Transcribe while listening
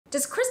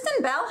Does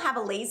Kristen Bell have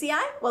a lazy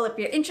eye? Well, if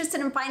you're interested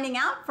in finding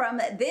out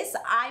from this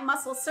eye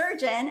muscle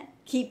surgeon,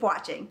 keep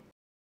watching.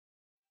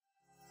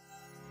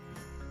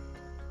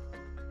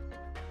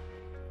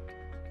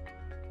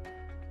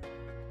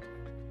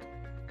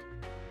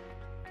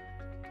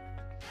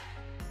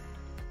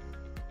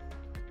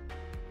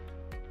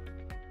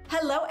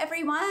 Hello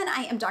everyone,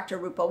 I am Dr.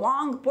 Rupa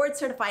Wong, board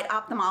certified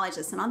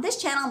ophthalmologist, and on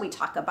this channel we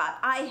talk about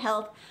eye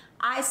health,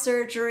 eye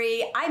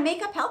surgery, eye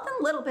makeup health,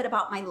 and a little bit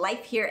about my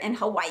life here in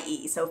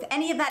Hawaii. So if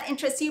any of that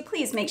interests you,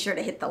 please make sure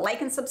to hit the like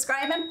and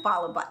subscribe and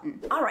follow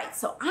button. All right,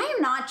 so I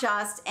am not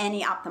just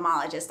any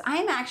ophthalmologist, I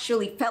am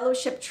actually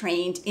fellowship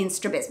trained in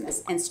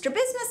strabismus. And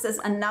strabismus is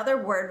another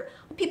word,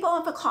 people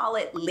often call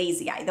it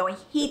lazy eye, though I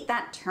hate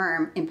that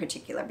term in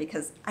particular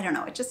because, I don't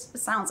know, it just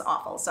sounds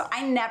awful. So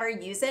I never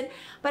use it,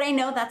 but I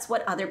know that's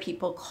what other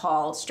people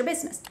call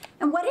strabismus.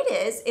 And what it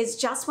is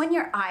just when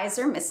your eyes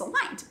are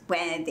misaligned,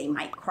 when they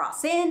might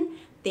cross in,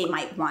 they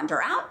might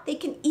wander out, they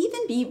can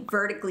even be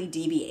vertically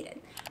deviated.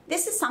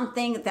 This is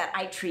something that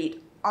I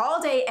treat all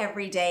day,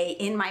 every day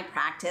in my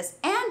practice,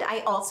 and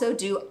I also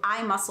do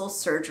eye muscle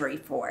surgery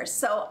for.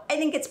 So I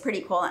think it's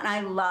pretty cool, and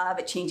I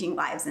love changing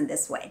lives in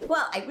this way.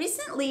 Well, I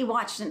recently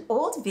watched an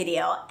old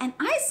video, and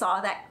I saw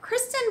that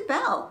Kristen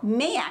Bell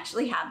may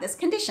actually have this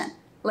condition.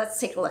 Let's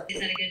take a look. Is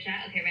that a good shot?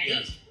 Okay, ready?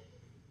 Yes.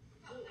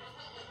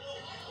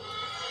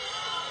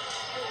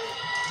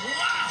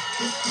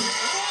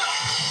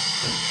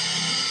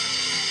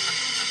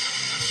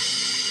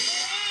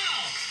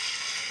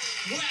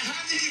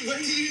 When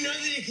did you know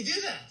that you could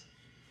do that?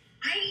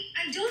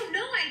 I don't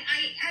know.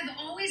 I've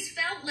always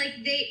felt like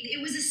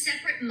it was a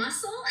separate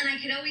muscle and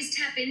I could always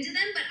tap into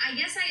them, but I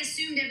guess I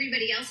assumed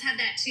everybody else had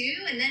that too.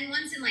 And then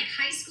once in like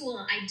high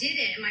school, I did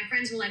it and my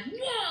friends were like,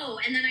 whoa!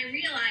 And then I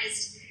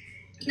realized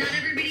not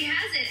everybody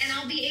has it and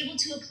I'll be able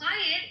to apply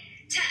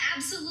it to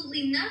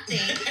absolutely nothing.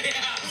 Yeah,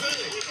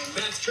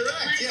 absolutely. That's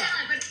correct, yeah.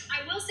 But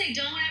I will say,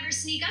 don't ever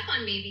sneak up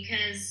on me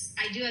because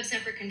I do have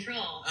separate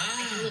control.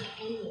 I can look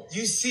anywhere.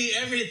 You see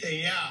everything,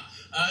 yeah.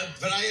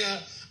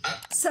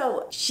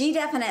 So she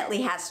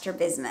definitely has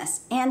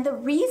strabismus, and the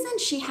reason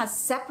she has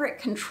separate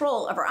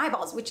control of her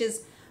eyeballs, which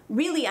is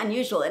really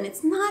unusual, and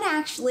it's not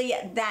actually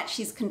that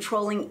she's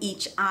controlling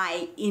each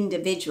eye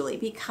individually,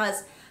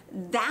 because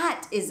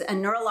that is a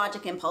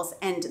neurologic impulse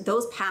and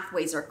those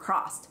pathways are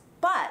crossed.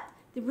 But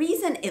the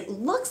reason it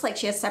looks like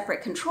she has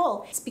separate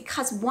control is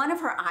because one of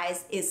her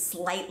eyes is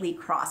slightly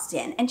crossed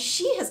in. And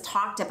she has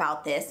talked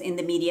about this in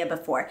the media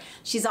before.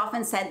 She's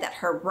often said that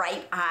her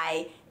right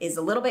eye is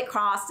a little bit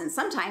crossed and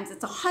sometimes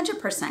it's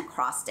 100%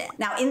 crossed in.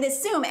 Now in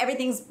this Zoom,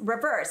 everything's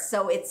reversed.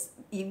 So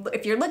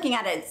if you're looking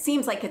at it, it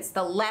seems like it's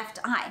the left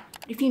eye.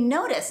 If you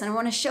notice, and I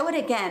want to show it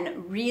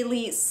again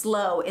really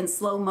slow in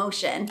slow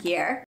motion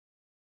here,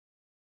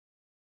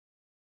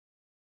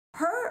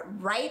 her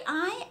right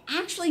eye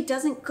actually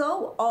doesn't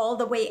go all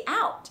the way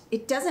out.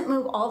 It doesn't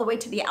move all the way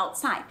to the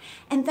outside.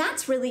 And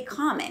that's really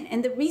common.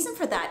 And the reason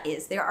for that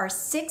is there are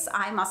 6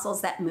 eye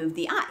muscles that move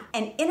the eye.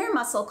 An inner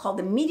muscle called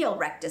the medial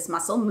rectus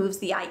muscle moves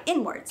the eye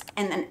inwards.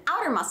 And an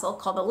outer muscle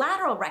called the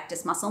lateral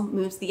rectus muscle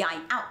moves the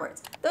eye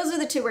outwards. Those are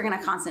the 2 we're going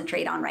to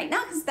concentrate on right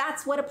now because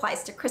that's what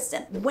applies to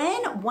Kristen.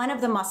 When one of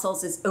the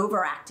muscles is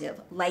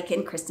overactive, like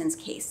in Kristen's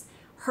case,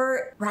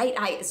 her right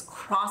eye is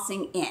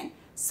crossing in.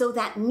 So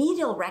that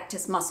medial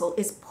rectus muscle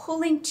is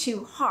pulling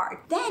too hard.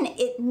 Then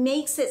it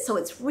makes it so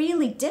it's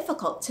really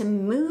difficult to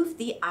move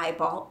the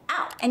eyeball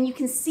out. And you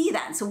can see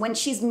that. So when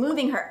she's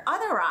moving her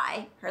other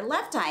eye, her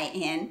left eye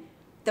in,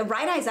 the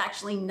right eye is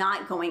actually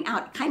not going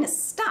out. It kind of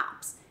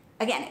stops.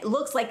 Again, it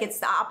looks like it's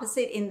the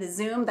opposite in the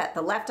Zoom, that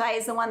the left eye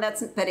is the one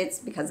but it's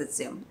because it's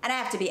Zoom. And I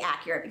have to be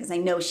accurate because I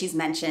know she's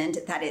mentioned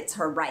that it's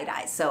her right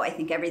eye. So I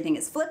think everything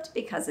is flipped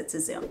because it's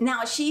a Zoom.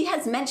 Now, she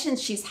has mentioned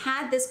she's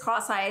had this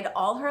cross-eyed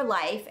all her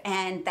life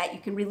and that you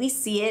can really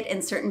see it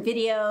in certain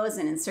videos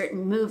and in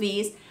certain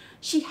movies.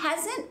 She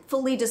hasn't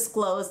fully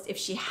disclosed if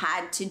she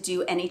had to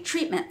do any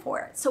treatment for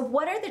it. So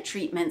what are the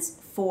treatments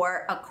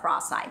for a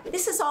cross-eye?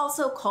 This is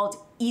also called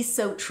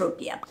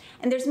esotropia.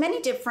 And there's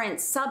many different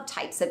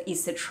subtypes of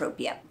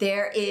esotropia.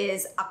 There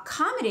is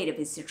accommodative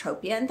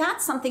esotropia, and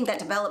that's something that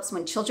develops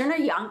when children are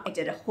young. I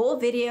did a whole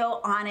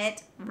video on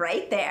it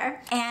right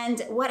there.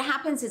 And what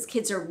happens is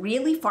kids are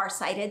really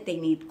farsighted. They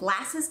need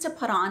glasses to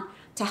put on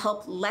to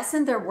help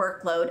lessen their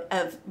workload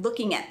of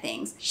looking at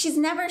things. She's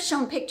never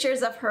shown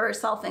pictures of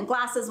herself in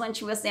glasses when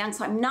she was young,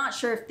 so I'm not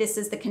sure if this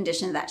is the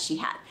condition that she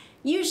had.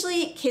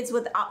 Usually kids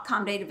with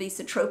accommodative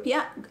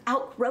esotropia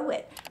outgrow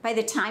it by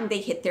the time they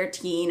hit their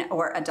teen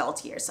or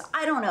adult years. So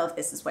I don't know if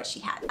this is what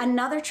she had.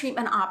 Another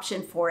treatment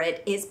option for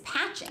it is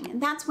patching.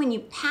 And that's when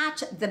you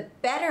patch the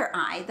better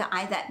eye, the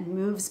eye that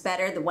moves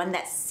better, the one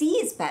that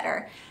sees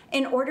better,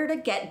 in order to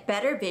get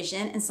better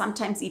vision and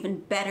sometimes even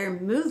better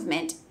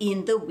movement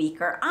in the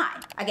weaker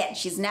eye. Again,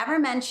 she's never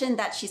mentioned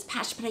that she's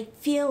patched, but I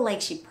feel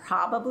like she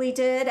probably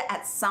did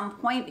at some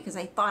point because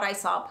I thought I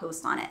saw a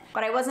post on it,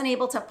 but I wasn't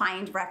able to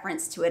find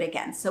reference to it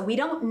again. So we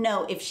don't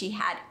know if she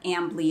had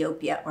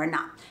amblyopia or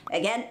not.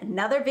 Again,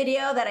 another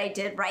video that I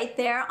did right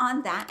there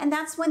on that, and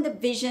that's when the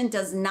vision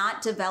does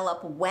not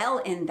develop well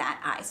in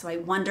that eye. So I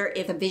wonder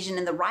if the vision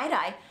in the right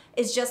eye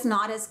is just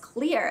not as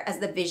clear as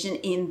the vision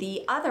in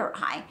the other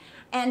eye.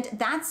 And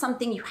that's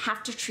something you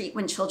have to treat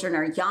when children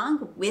are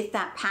young with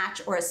that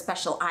patch or a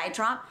special eye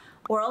drop,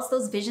 or else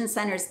those vision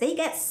centers, they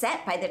get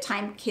set by the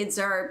time kids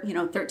are,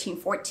 13,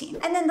 14.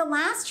 And then the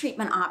last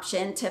treatment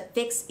option to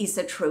fix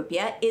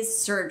esotropia is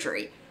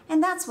surgery.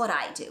 And that's what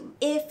I do.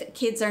 If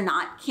kids are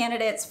not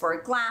candidates for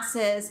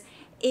glasses,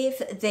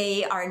 if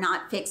they are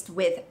not fixed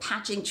with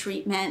patching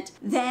treatment,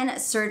 then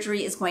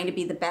surgery is going to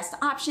be the best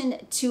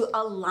option to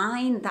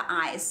align the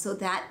eyes so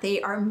that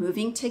they are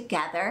moving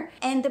together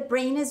and the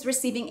brain is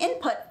receiving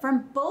input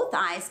from both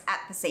eyes at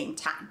the same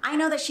time. I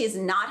know that she has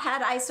not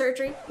had eye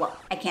surgery. Well,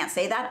 I can't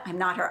say that. I'm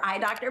not her eye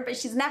doctor, but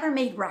she's never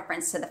made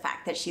reference to the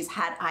fact that she's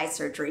had eye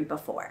surgery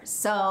before.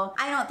 So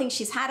I don't think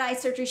she's had eye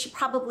surgery. She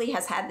probably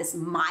has had this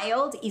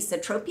mild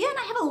esotropia, and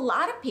I have a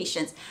lot of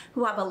patients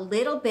who have a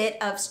little bit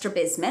of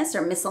strabismus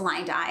or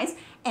misaligned eyes,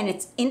 and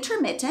it's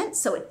intermittent,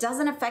 so it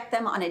doesn't affect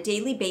them on a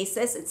daily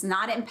basis. It's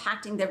not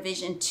impacting their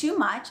vision too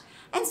much,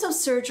 and so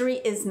surgery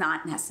is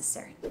not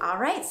necessary. All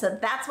right, so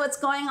that's what's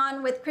going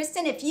on with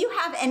Kristen. If you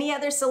have any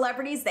other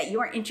celebrities that you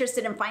are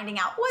interested in finding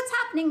out what's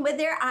happening with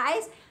their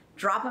eyes,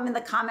 drop them in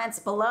the comments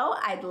below.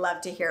 I'd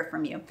love to hear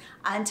from you.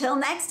 Until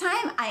next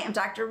time, I am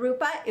Dr.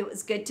 Rupa. It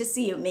was good to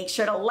see you. Make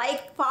sure to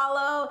like,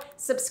 follow,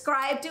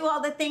 subscribe, do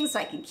all the things so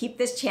I can keep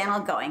this channel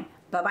going.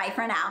 Bye-bye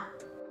for now.